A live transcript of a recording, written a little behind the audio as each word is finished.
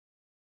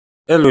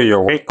Hello,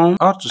 you're welcome.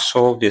 How to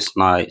solve this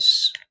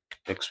nice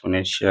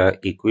exponential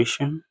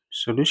equation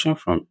solution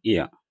from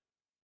here.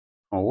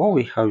 From what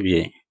we have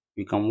here,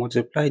 we can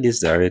multiply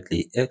this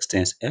directly. X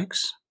times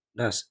x,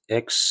 that's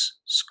x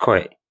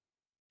squared.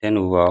 Then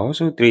over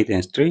also 3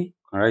 times 3,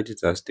 can write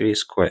it as 3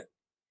 squared.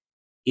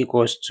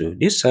 Equals to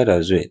this side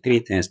as well.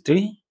 3 times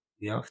 3,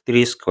 we have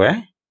 3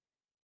 squared.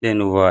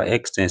 Then over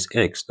x times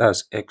x,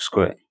 that's x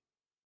squared.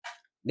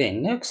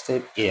 Then next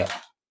step here,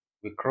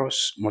 we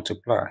cross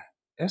multiply.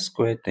 X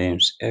squared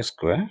times x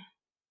squared.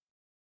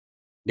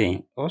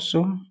 Then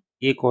also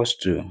equals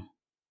to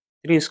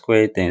 3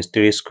 squared times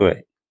 3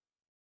 squared.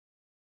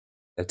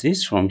 That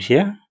is, from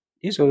here,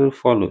 this also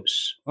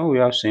follows. When we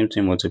have same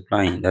thing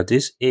multiplying, that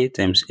is a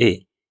times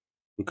a,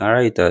 we can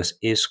write it as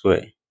a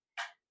squared,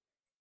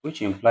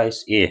 which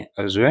implies here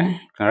as well, we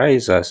can write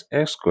it as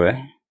x squared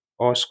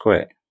or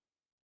squared.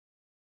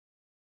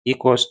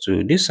 Equals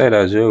to this side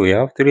as well, we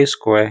have 3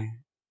 squared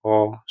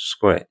or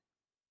squared.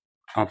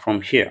 And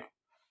from here,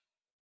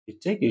 we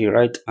take the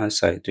right hand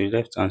side to the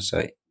left hand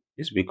side.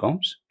 This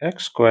becomes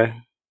x squared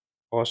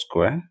or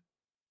squared,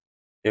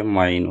 then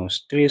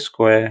minus 3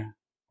 squared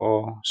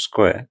or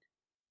squared,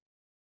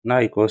 now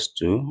equals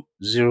to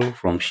 0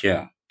 from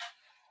here.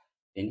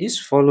 And this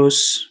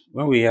follows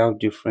when we have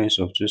difference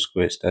of two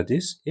squares, that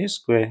is a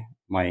square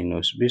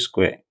minus b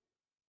square.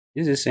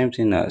 This is the same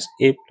thing as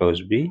a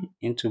plus b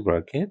into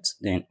bracket,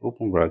 then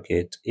open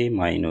bracket a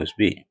minus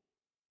b.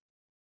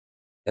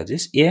 That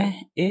is, here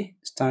a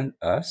stands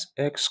as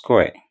x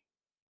squared,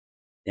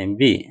 and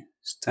b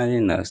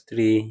standing as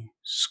 3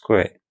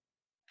 squared,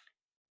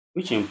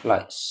 which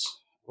implies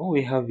what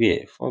we have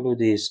here follow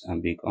this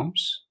and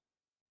becomes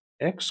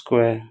x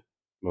squared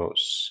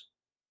plus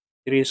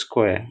 3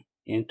 squared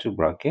into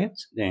bracket,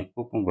 then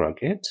open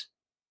bracket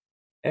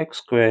x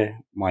squared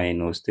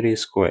minus 3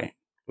 squared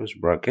close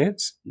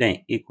brackets, then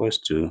equals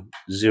to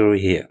 0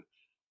 here.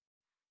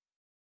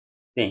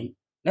 Then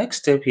next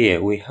step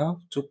here, we have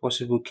two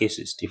possible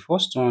cases. The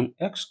first one,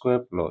 x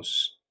squared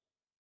plus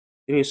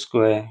 3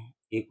 squared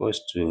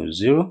equals to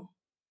 0,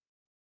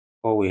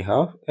 or we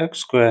have x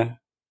squared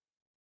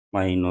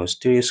minus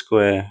 3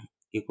 squared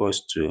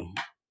equals to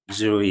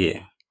 0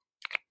 here.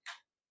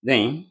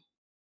 Then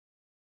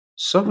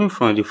solving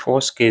from the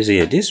first case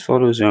here, this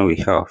follows when we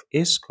have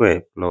a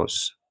squared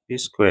plus b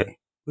squared,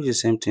 which is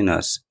the same thing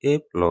as a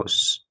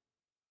plus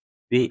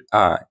bi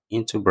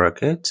into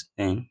bracket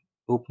and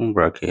open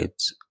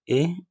bracket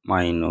a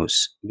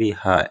minus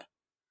bi.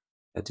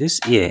 That is,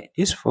 here,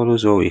 this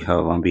follows what we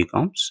have and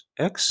becomes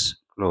x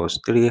plus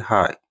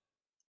 3i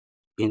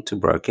into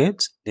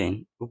bracket,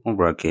 then open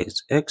bracket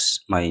x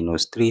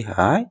minus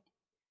 3i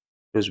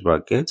close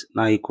bracket,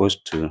 now equals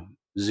to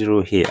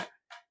 0 here.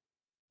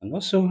 And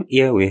also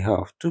here we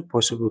have two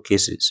possible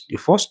cases. The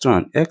first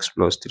one, x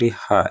plus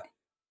 3i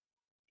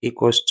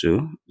equals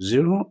to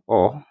 0,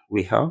 or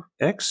we have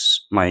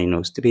x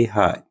minus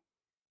 3i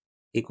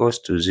equals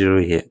to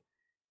 0 here.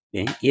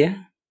 Then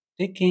here,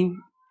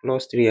 taking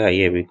plus 3i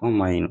here become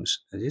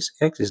minus. That is,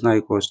 x is now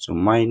equals to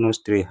minus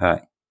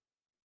 3i.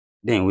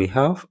 Then we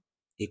have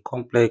a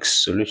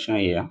complex solution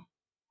here.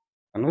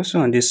 And also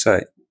on this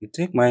side, we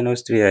take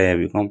minus 3i here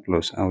become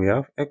plus, and we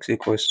have x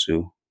equals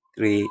to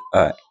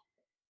 3i.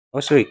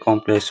 Also a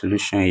complex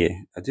solution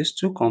here. That is,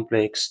 two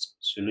complex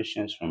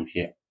solutions from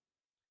here.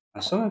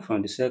 And solving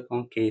from the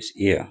second case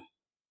here,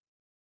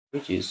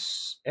 which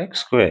is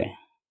x squared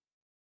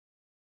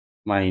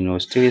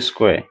minus 3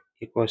 squared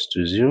equals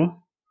to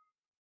 0.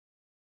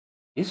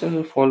 This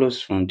also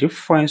follows from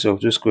difference of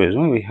two squares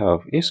when we have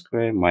a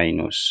square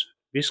minus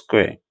b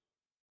square,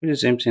 which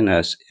is the same thing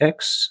as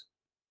x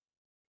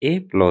a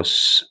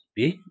plus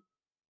b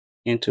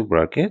into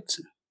bracket,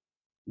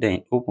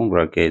 then open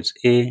bracket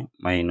a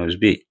minus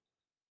b.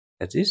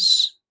 That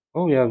is,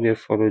 what we have here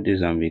follow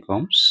this and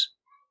becomes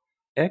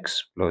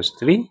x plus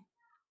 3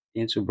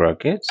 into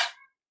bracket,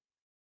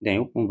 then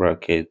open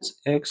bracket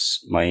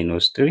x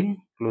minus 3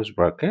 close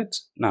bracket,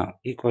 now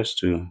equals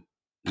to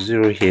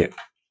 0 here.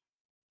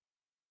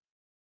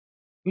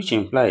 Which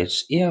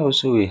implies here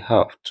also we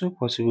have two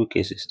possible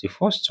cases. The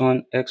first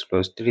one, x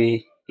plus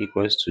 3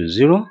 equals to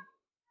 0,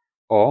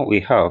 or we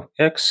have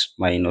x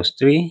minus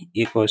 3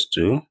 equals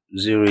to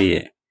 0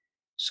 here.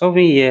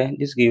 Solving here,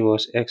 this gives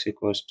us x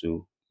equals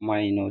to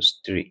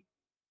minus 3,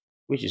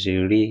 which is a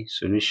real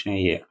solution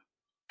here.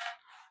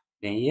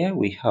 Then here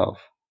we have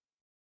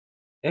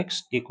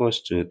x equals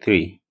to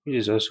 3, which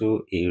is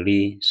also a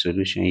real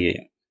solution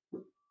here.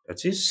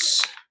 That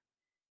is,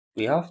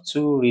 we have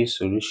two real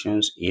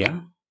solutions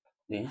here,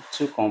 then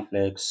two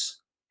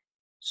complex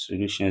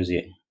solutions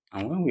here.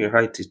 And when we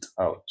write it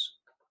out,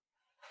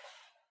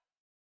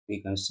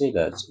 we can say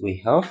that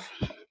we have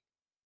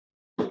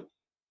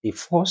the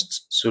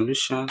first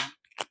solution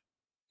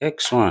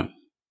x1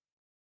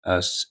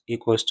 as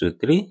equals to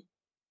 3,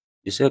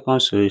 the second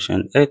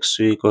solution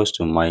x2 equals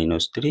to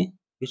minus 3,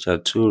 which are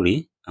two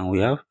real, and we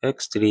have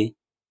x3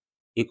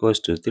 equals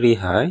to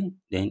 3i,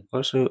 then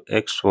also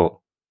x4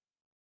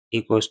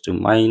 equals to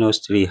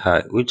minus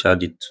 3i, which are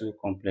the two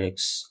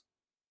complex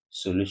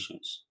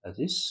solutions. That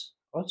is,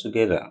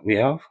 altogether we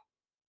have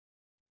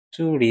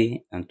 2 real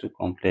and 2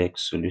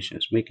 complex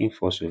solutions, making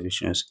 4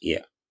 solutions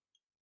here.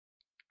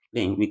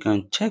 Then we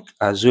can check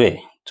as well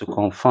to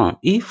confirm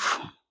if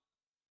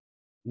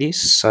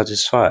this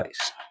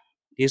satisfies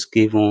this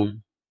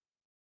given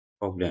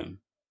problem.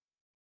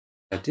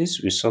 That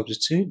is, we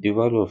substitute the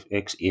value of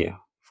x here.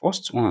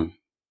 First one,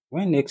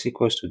 when x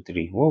equals to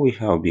 3, what we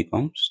have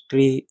becomes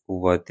 3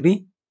 over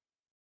 3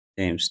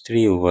 times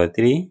 3 over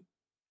 3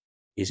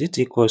 is it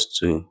equals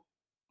to,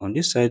 on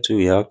this side too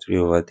we have 3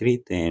 over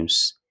 3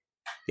 times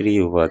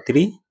 3 over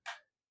 3,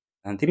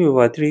 and 3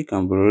 over 3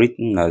 can be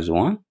written as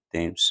 1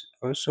 times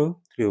also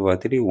 3 over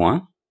 3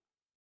 1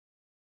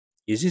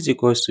 is it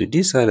equals to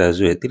this side as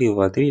well, 3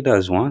 over 3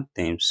 that's 1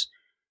 times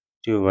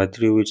 3 over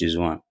 3 which is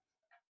 1.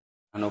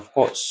 And of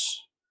course,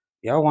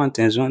 we have 1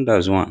 times 1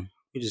 that's 1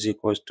 which is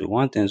equals to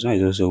 1 times 1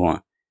 is also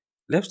 1.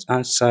 Left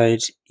hand side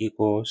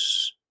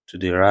equals to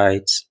the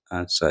right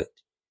hand side.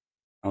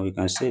 And we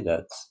can say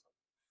that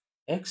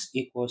x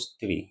equals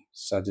 3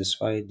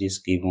 satisfy this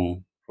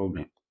given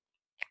problem.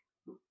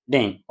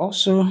 Then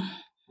also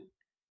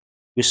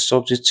we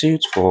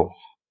substitute for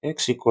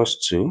x equals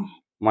to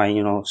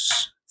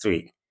minus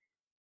 3.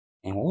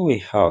 And what we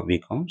have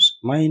becomes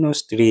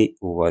minus 3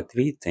 over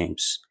 3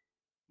 times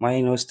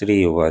minus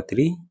 3 over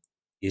 3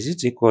 is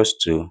it equals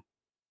to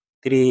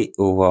 3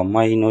 over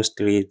minus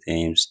 3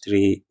 times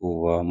 3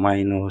 over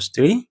minus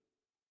 3.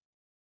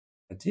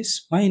 That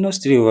is minus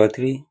 3 over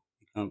 3. You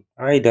can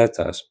write that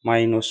as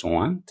minus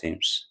 1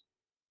 times.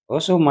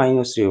 Also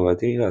minus 3 over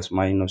 3 that's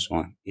minus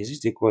 1. Is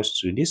it equals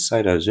to this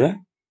side as well?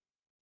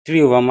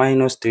 3 over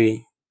minus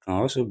 3 can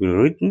also be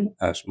written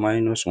as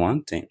minus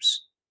 1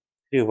 times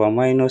 3 over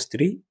minus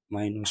 3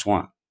 minus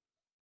 1.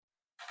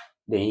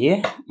 Then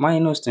here,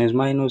 minus times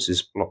minus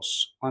is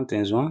plus. 1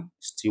 times 1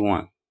 is still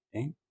 1.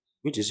 Okay?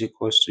 Which is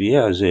equals to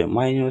here as well.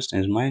 Minus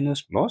times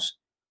minus plus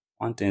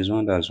 1 times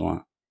 1 that's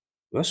 1.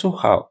 We also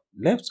have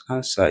left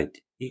hand side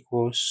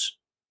equals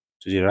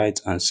to the right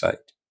hand side.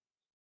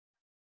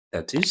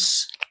 That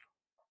is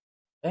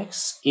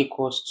x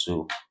equals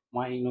to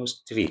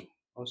minus 3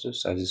 also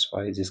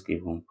satisfies this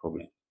given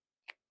problem.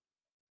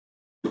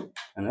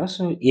 And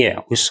also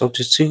here we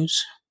substitute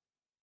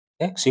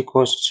x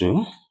equals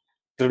to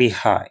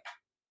 3i.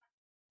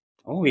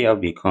 What we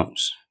have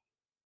becomes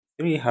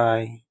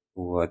 3i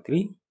over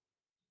 3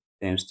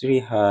 times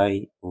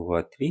 3i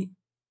over 3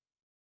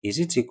 is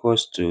it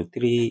equals to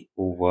 3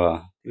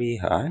 over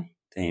 3i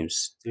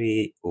times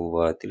 3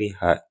 over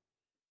 3i.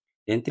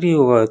 Then 3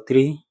 over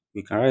 3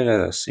 we can write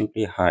that as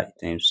simply I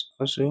times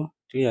also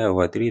 3i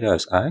over 3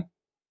 that's I.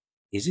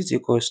 Is it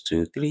equals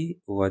to 3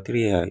 over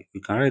 3i?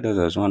 We can write that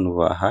as 1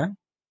 over I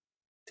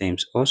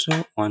times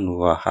also 1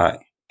 over I.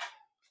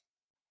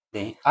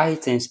 Then I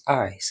times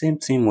I, same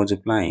thing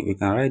multiplying, we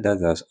can write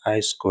that as I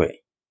square.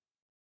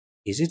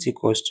 Is it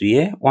equals to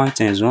here 1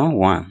 times 1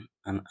 1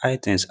 and I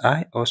times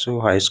I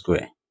also I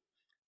square.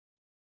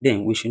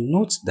 Then we should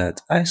note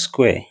that I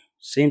square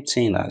same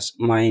thing as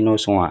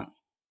minus 1.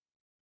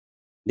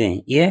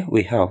 Then here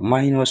we have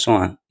minus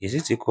 1. Is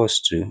it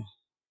equals to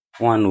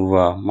 1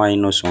 over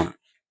minus 1?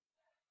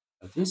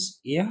 This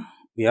here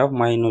we have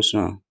minus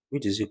 1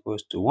 which is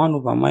equals to 1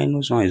 over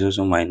minus 1 is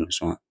also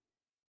minus 1.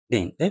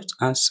 Then left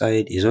hand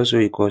side is also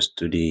equals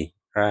to the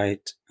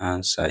right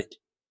hand side.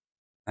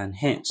 And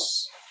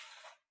hence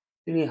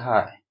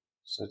 3i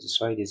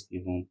satisfy this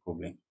given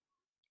problem.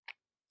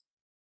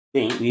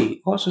 Then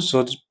we also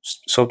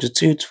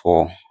substitute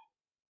for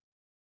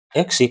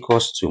x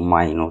equals to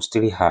minus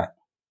 3i.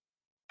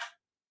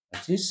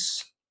 That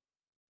is,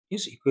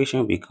 this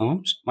equation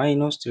becomes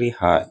minus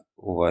 3i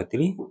over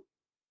 3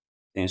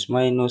 times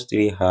minus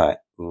 3i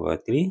over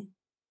 3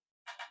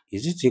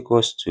 is it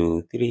equals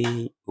to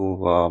 3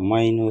 over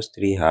minus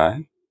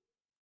 3i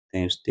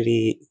times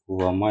 3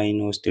 over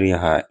minus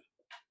 3i.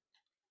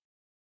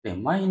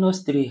 Then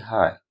minus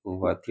 3i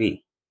over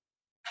 3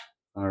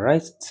 can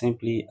write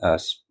simply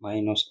as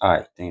minus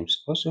I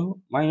times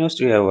also minus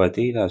 3 over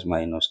 3 that's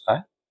minus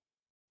I.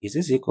 Is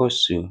this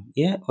equals to,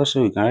 here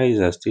also we can write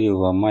it as 3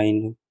 over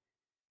minus,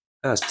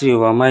 that's 3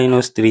 over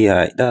minus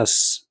 3i.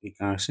 That's, we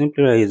can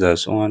simply write it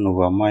as 1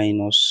 over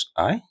minus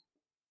I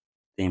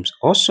times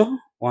also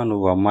 1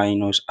 over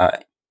minus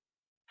I.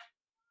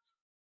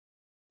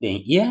 Then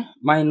here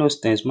minus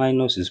times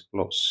minus is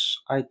plus.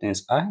 I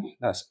times I,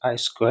 that's I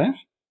square.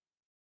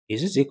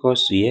 Is it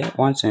equals to here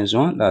 1 times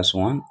 1 that's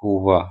 1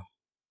 over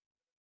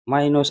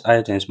minus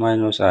I times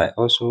minus I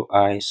also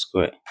I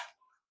square.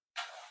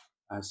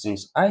 And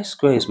since I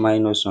square is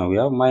minus 1, we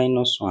have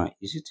minus 1.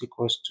 Is it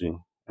equals to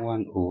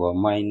 1 over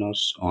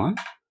minus 1?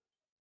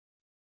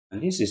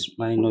 And this is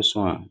minus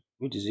 1,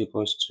 which is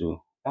equals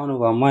to 1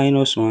 over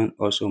minus 1,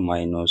 also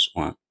minus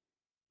 1.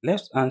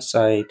 Left hand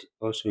side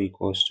also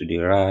equals to the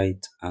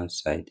right hand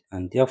side.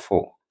 And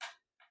therefore,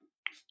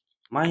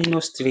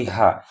 minus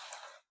 3i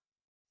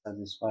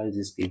satisfies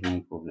this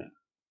given problem.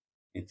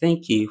 And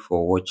thank you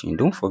for watching.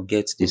 Don't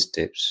forget these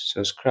steps.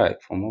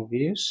 Subscribe for more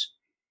videos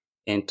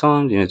and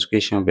turn the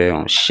notification bell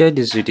on. Share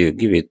this video,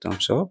 give it a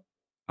thumbs up,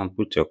 and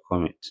put your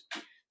comment.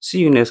 See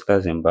you next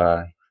class and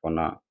bye for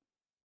now.